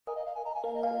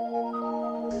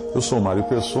Eu sou Mário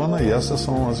Persona e essas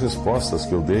são as respostas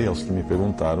que eu dei aos que me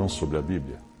perguntaram sobre a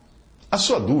Bíblia. A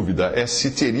sua dúvida é se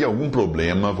teria algum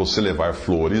problema você levar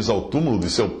flores ao túmulo de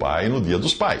seu pai no Dia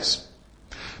dos Pais.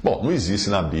 Bom, não existe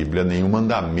na Bíblia nenhum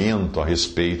mandamento a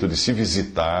respeito de se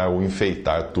visitar ou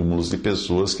enfeitar túmulos de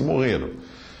pessoas que morreram.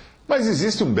 Mas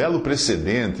existe um belo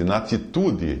precedente na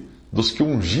atitude dos que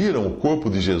ungiram o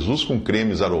corpo de Jesus com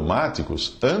cremes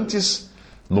aromáticos antes,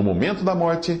 no momento da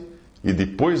morte e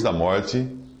depois da morte,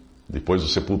 depois do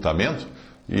sepultamento,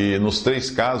 e nos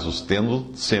 3 casos tendo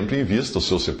sempre em vista o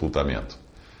seu sepultamento.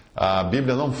 A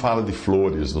Bíblia não fala de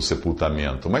flores no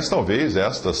sepultamento, mas talvez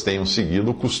estas tenham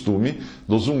seguido o costume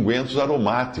dos ungüentos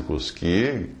aromáticos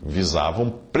que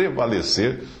visavam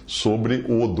prevalecer sobre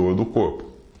o odor do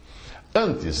corpo.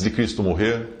 Antes de Cristo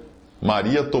morrer,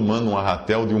 Maria, tomando um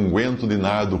arratel de unguento de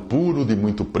nardo puro de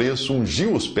muito preço,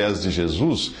 ungiu os pés de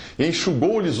Jesus e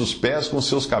enxugou-lhes os pés com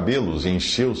seus cabelos, e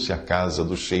encheu-se a casa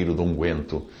do cheiro do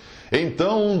unguento.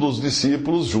 Então um dos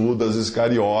discípulos, Judas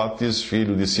Iscariotes,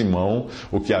 filho de Simão,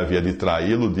 o que havia de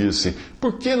traí-lo, disse: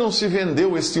 "Por que não se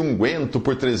vendeu este unguento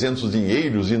por 300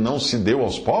 dinheiros e não se deu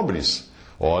aos pobres?"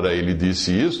 Ora, ele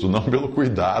disse isto não pelo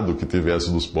cuidado que tivesse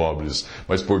dos pobres,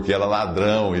 mas porque era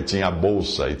ladrão e tinha a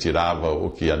bolsa e tirava o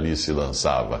que ali se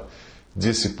lançava.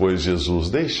 Disse, pois,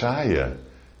 Jesus: "Deixai-a.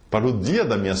 Para o dia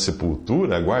da minha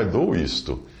sepultura guardou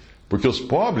isto. Porque os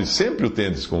pobres sempre o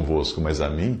tendes convosco, mas a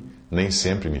mim nem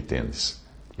sempre me tendes."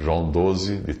 João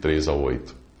 12, de 3 a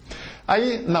 8.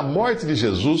 Aí, na morte de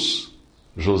Jesus,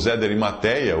 José de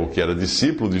Arimateia, o que era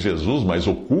discípulo de Jesus, mas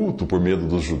oculto por medo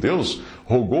dos judeus,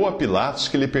 rogou a Pilatos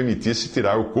que lhe permitisse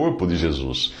tirar o corpo de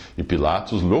Jesus. E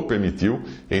Pilatos lhe permitiu,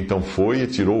 então foi e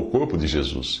tirou o corpo de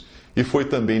Jesus. E foi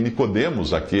também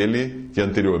Nicodemos, aquele que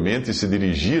anteriormente se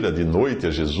dirigira de noite a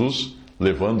Jesus,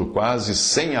 levando quase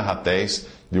 100 arratéis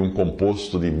de um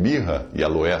composto de mirra e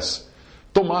aloés.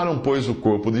 Tomaram, pois, o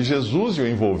corpo de Jesus e o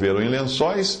envolveram em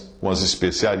lençóis, com as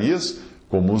especiarias,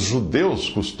 como os judeus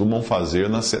costumam fazer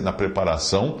na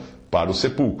preparação para o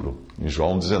sepulcro, em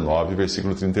João 19,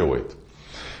 versículo 38.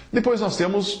 Depois nós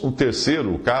temos o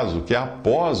terceiro caso, que é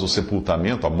após o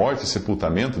sepultamento, a morte e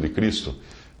sepultamento de Cristo.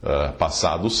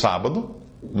 Passado o sábado,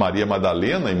 Maria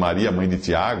Madalena e Maria, mãe de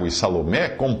Tiago, e Salomé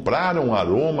compraram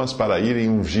aromas para irem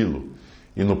ungí-lo.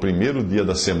 E no primeiro dia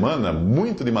da semana,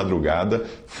 muito de madrugada,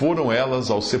 foram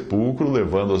elas ao sepulcro,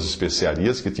 levando as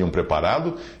especiarias que tinham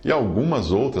preparado e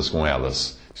algumas outras com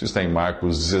elas. Isso está em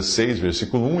Marcos 16,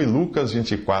 versículo 1 e Lucas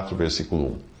 24, versículo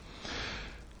 1.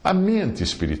 A mente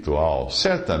espiritual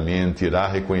certamente irá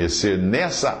reconhecer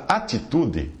nessa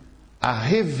atitude a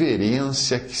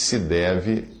reverência que se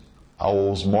deve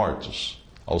aos mortos,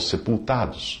 aos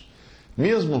sepultados,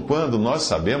 mesmo quando nós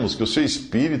sabemos que o seu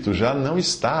espírito já não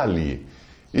está ali,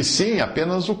 e sim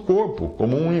apenas o corpo,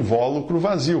 como um invólucro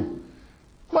vazio.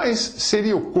 Mas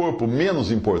seria o corpo menos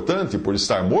importante por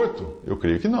estar morto? Eu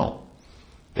creio que não.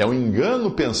 É um engano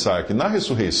pensar que na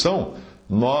ressurreição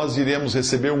nós iremos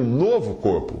receber um novo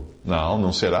corpo. Não,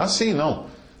 não será assim, não.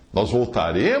 Nós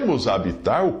voltaremos a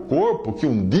habitar o corpo que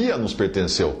um dia nos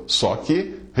pertenceu, só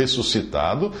que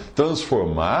ressuscitado,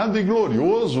 transformado e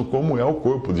glorioso como é o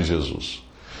corpo de Jesus.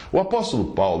 O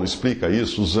apóstolo Paulo explica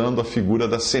isso usando a figura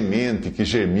da semente que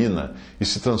germina e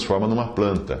se transforma numa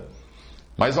planta.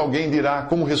 Mas alguém dirá: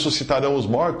 como ressuscitarão os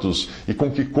mortos e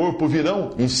com que corpo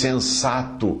virão?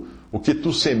 Insensato! O que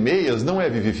tu semeias não é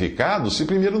vivificado se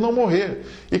primeiro não morrer.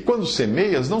 E quando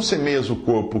semeias, não semeias o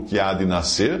corpo que há de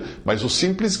nascer, mas o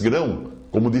simples grão,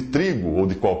 como de trigo ou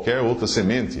de qualquer outra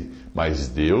semente. Mas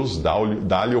Deus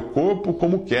dá-lhe o corpo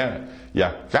como quer, e a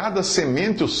cada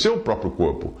semente o seu próprio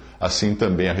corpo. Assim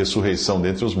também a ressurreição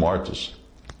dentre os mortos.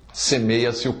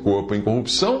 Semeia-se o corpo em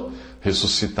corrupção,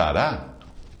 ressuscitará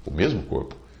o mesmo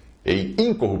corpo em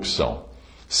incorrupção.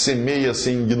 Semeia-se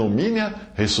em ignomínia,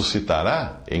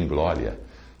 ressuscitará em glória.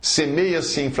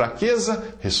 Semeia-se em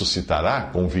fraqueza, ressuscitará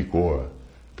com vigor.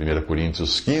 1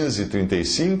 Coríntios 15,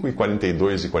 35 e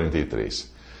 42 e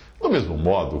 43. Do mesmo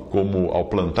modo, como ao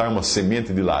plantar uma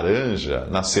semente de laranja,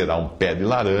 nascerá um pé de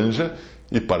laranja,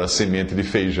 e para a semente de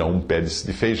feijão, um pé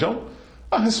de feijão,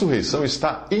 a ressurreição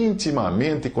está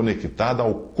intimamente conectada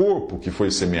ao corpo que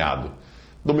foi semeado.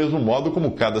 Do mesmo modo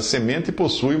como cada semente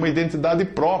possui uma identidade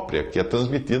própria, que é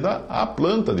transmitida à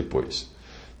planta depois.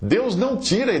 Deus não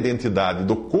tira a identidade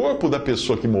do corpo da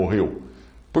pessoa que morreu,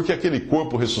 porque aquele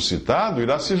corpo ressuscitado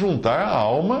irá se juntar à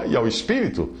alma e ao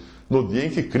espírito no dia em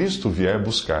que Cristo vier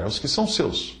buscar os que são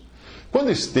seus.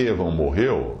 Quando Estevão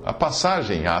morreu, a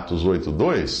passagem em Atos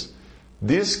 8:2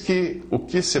 diz que o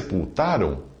que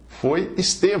sepultaram foi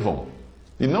Estevão,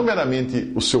 e não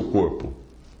meramente o seu corpo.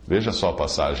 Veja só a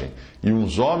passagem. E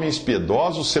uns homens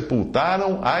piedosos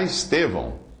sepultaram a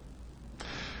Estevão.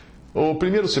 O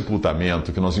primeiro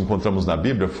sepultamento que nós encontramos na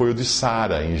Bíblia foi o de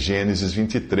Sara, em Gênesis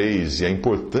 23, e a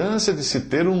importância de se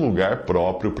ter um lugar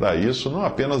próprio para isso não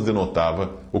apenas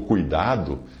denotava o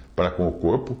cuidado para com o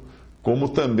corpo, como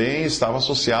também estava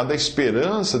associada à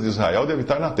esperança de Israel de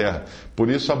habitar na terra. Por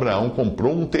isso, Abraão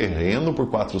comprou um terreno por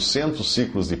 400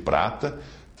 ciclos de prata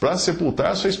para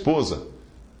sepultar sua esposa.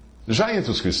 Já entre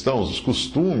os cristãos, os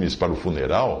costumes para o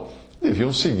funeral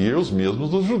deviam seguir os mesmos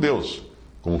dos judeus,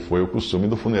 como foi o costume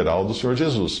do funeral do Senhor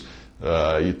Jesus,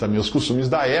 e também os costumes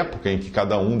da época em que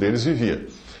cada um deles vivia.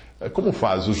 Como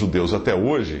fazem os judeus até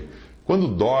hoje, quando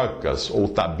Dorcas ou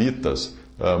Tabitas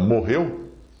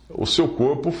morreu, o seu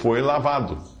corpo foi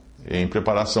lavado em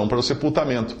preparação para o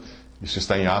sepultamento. Isso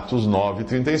está em Atos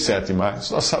 9:37, mas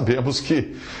nós sabemos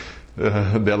que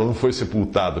dela não foi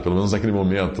sepultada, pelo menos naquele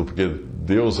momento, porque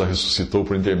Deus a ressuscitou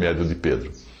por intermédio de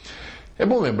Pedro. É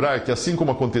bom lembrar que, assim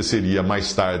como aconteceria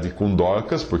mais tarde com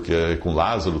Dorcas, porque com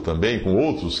Lázaro também, com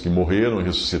outros que morreram e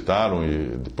ressuscitaram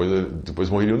e depois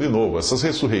morreriam de novo, essas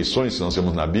ressurreições que nós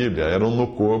vemos na Bíblia eram no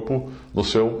corpo, no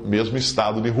seu mesmo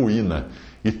estado de ruína.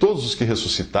 E todos os que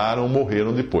ressuscitaram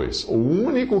morreram depois. O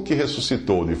único que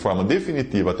ressuscitou de forma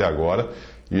definitiva até agora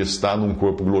e está num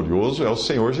corpo glorioso é o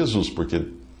Senhor Jesus, porque,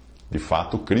 de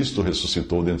fato, Cristo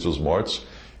ressuscitou dentre os mortos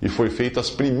e foi feito as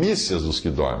primícias dos que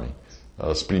dormem.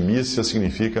 As primícias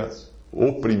significa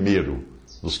o primeiro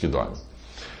dos que dormem.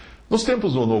 Nos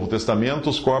tempos do Novo Testamento,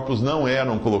 os corpos não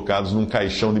eram colocados num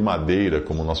caixão de madeira,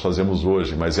 como nós fazemos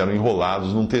hoje, mas eram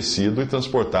enrolados num tecido e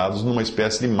transportados numa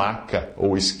espécie de maca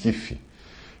ou esquife.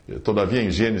 Todavia, em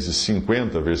Gênesis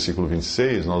 50, versículo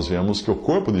 26, nós vemos que o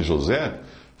corpo de José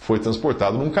foi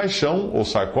transportado num caixão ou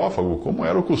sarcófago, como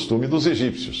era o costume dos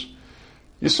egípcios.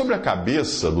 E sobre a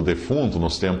cabeça do defunto,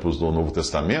 nos tempos do Novo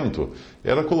Testamento,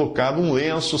 era colocado um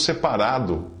lenço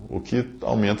separado, o que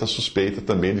aumenta a suspeita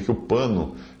também de que o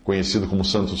pano, conhecido como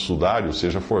santo sudário,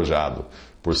 seja forjado,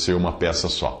 por ser uma peça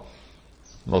só.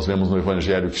 Nós vemos no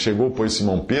Evangelho que chegou, pois,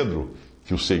 Simão Pedro,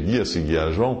 que o seguia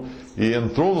a João, e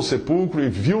entrou no sepulcro e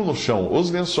viu no chão os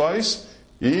lençóis,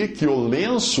 e que o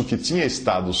lenço que tinha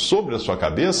estado sobre a sua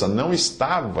cabeça não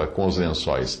estava com os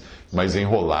lençóis, mas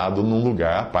enrolado num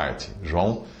lugar à parte.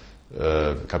 João,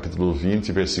 capítulo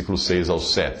 20, versículos 6 ao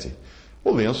 7.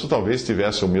 O lenço talvez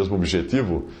tivesse o mesmo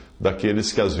objetivo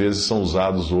daqueles que às vezes são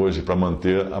usados hoje para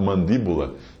manter a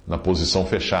mandíbula na posição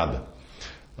fechada.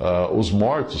 Os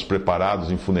mortos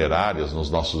preparados em funerárias nos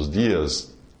nossos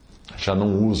dias já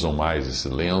não usam mais esse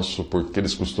lenço, porque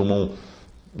eles costumam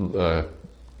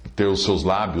ter os seus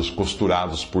lábios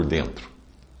costurados por dentro.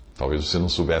 Talvez você não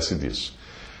soubesse disso.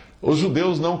 Os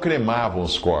judeus não cremavam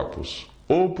os corpos,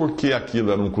 ou porque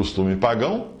aquilo era um costume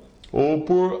pagão, ou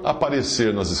por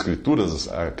aparecer nas Escrituras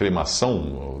a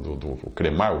cremação, o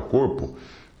cremar o corpo,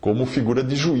 como figura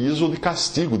de juízo ou de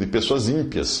castigo de pessoas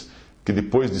ímpias, que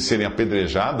depois de serem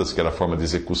apedrejadas, que era a forma de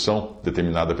execução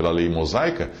determinada pela lei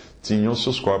mosaica, tinham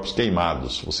seus corpos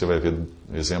queimados. Você vai ver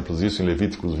exemplos disso em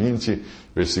Levíticos 20,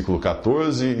 versículo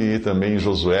 14, e também em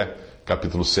Josué,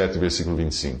 capítulo 7, versículo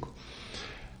 25.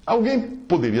 Alguém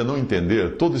poderia não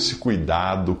entender todo esse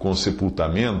cuidado com o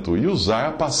sepultamento e usar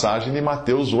a passagem de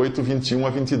Mateus 8, 21 a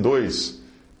 22,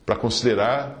 para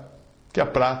considerar que a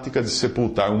prática de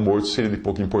sepultar um morto seria de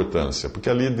pouca importância, porque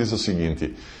ali diz o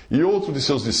seguinte: e outro de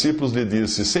seus discípulos lhe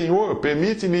disse: Senhor,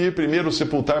 permite-me ir primeiro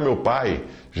sepultar meu pai.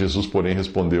 Jesus, porém,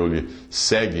 respondeu-lhe: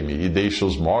 segue-me e deixa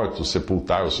os mortos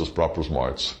sepultar os seus próprios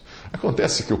mortos.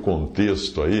 Acontece que o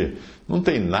contexto aí não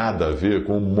tem nada a ver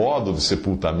com o modo de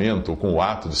sepultamento ou com o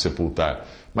ato de sepultar,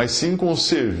 mas sim com o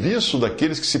serviço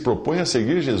daqueles que se propõem a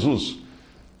seguir Jesus,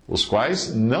 os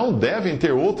quais não devem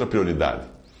ter outra prioridade.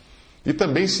 E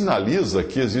também sinaliza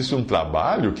que existe um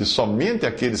trabalho que somente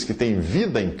aqueles que têm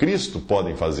vida em Cristo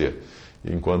podem fazer,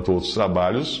 enquanto outros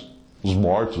trabalhos os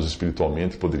mortos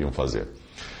espiritualmente poderiam fazer.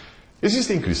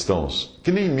 Existem cristãos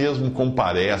que nem mesmo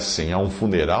comparecem a um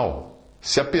funeral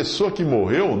se a pessoa que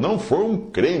morreu não for um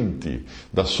crente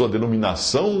da sua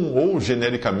denominação ou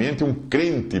genericamente um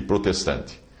crente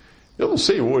protestante. Eu não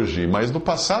sei hoje, mas no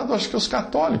passado acho que os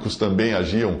católicos também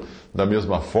agiam da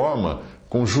mesma forma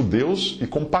com judeus e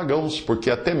com pagãos,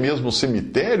 porque até mesmo os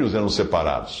cemitérios eram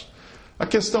separados. A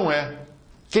questão é,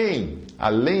 quem,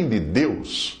 além de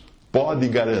Deus, pode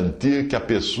garantir que a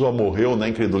pessoa morreu na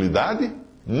incredulidade?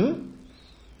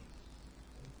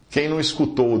 Quem não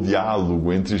escutou o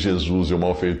diálogo entre Jesus e o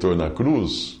malfeitor na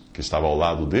cruz, que estava ao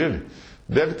lado dele,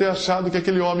 deve ter achado que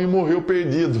aquele homem morreu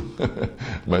perdido.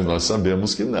 Mas nós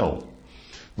sabemos que não.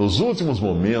 Nos últimos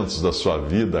momentos da sua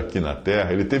vida aqui na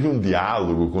terra, ele teve um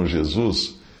diálogo com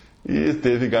Jesus e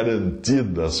teve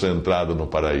garantida a sua entrada no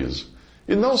paraíso.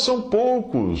 E não são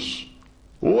poucos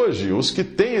hoje os que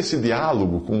têm esse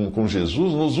diálogo com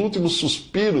Jesus nos últimos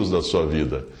suspiros da sua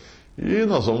vida. E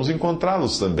nós vamos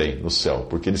encontrá-los também no céu,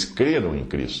 porque eles creram em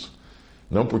Cristo.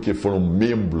 Não porque foram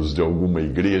membros de alguma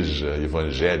igreja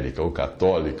evangélica ou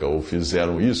católica, ou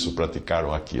fizeram isso,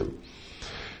 praticaram aquilo.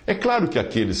 É claro que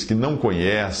aqueles que não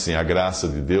conhecem a graça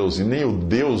de Deus e nem o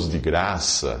Deus de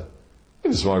graça,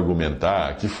 eles vão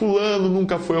argumentar que fulano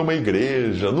nunca foi a uma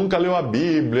igreja, nunca leu a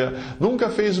Bíblia, nunca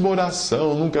fez uma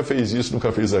oração, nunca fez isso,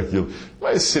 nunca fez aquilo.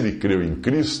 Mas se ele creu em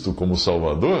Cristo como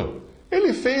Salvador,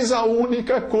 ele fez a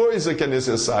única coisa que é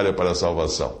necessária para a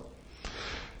salvação.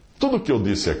 Tudo o que eu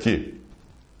disse aqui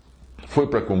foi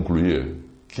para concluir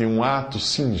que um ato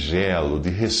singelo de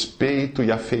respeito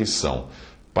e afeição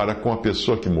para com a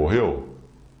pessoa que morreu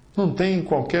não tem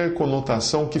qualquer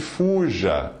conotação que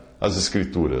fuja às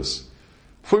Escrituras.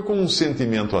 Foi com um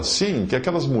sentimento assim que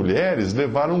aquelas mulheres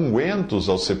levaram ungüentos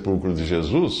ao sepulcro de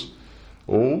Jesus,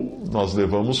 ou nós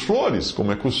levamos flores,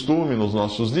 como é costume nos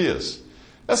nossos dias.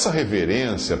 Essa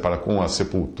reverência para com a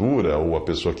sepultura ou a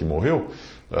pessoa que morreu,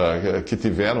 que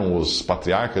tiveram os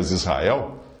patriarcas de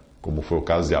Israel, como foi o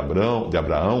caso de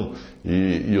Abraão,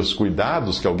 e os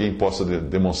cuidados que alguém possa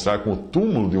demonstrar com o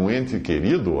túmulo de um ente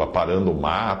querido, aparando o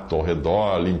mato ao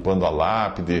redor, limpando a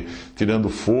lápide, tirando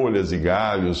folhas e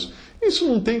galhos, isso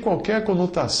não tem qualquer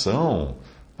conotação,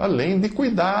 além de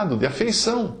cuidado, de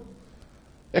afeição.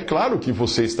 É claro que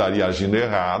você estaria agindo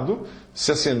errado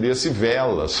se acendesse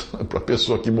velas para a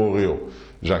pessoa que morreu,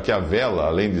 já que a vela,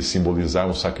 além de simbolizar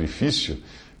um sacrifício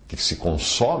que se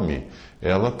consome,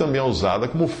 ela também é usada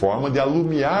como forma de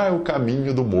alumiar o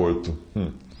caminho do morto.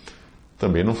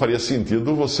 Também não faria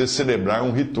sentido você celebrar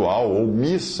um ritual ou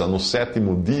missa no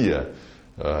 7º dia.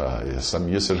 Essa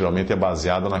missa geralmente é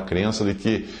baseada na crença de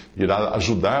que irá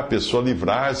ajudar a pessoa a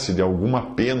livrar-se de alguma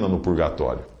pena no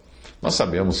purgatório. Nós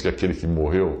sabemos que aquele que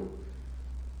morreu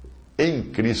em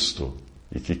Cristo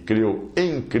e que creu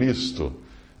em Cristo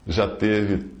já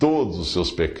teve todos os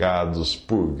seus pecados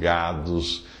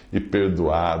purgados e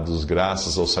perdoados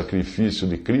graças ao sacrifício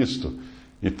de Cristo,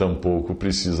 e tampouco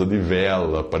precisa de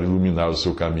vela para iluminar o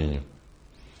seu caminho.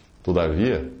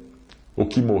 Todavia, o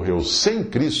que morreu sem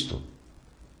Cristo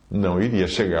não iria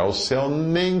chegar ao céu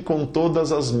nem com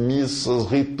todas as missas,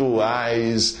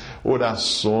 rituais,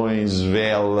 orações,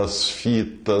 velas,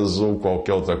 fitas ou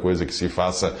qualquer outra coisa que se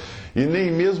faça, e nem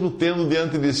mesmo tendo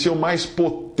diante de si o mais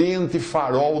potente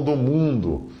farol do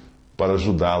mundo para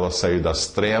ajudá-lo a sair das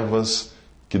trevas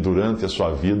que durante a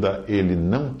sua vida ele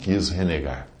não quis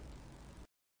renegar.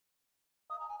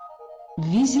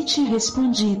 Visite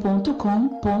respondi.com.br.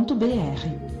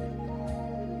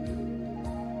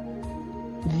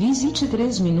 Visite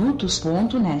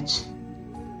 3minutos.net.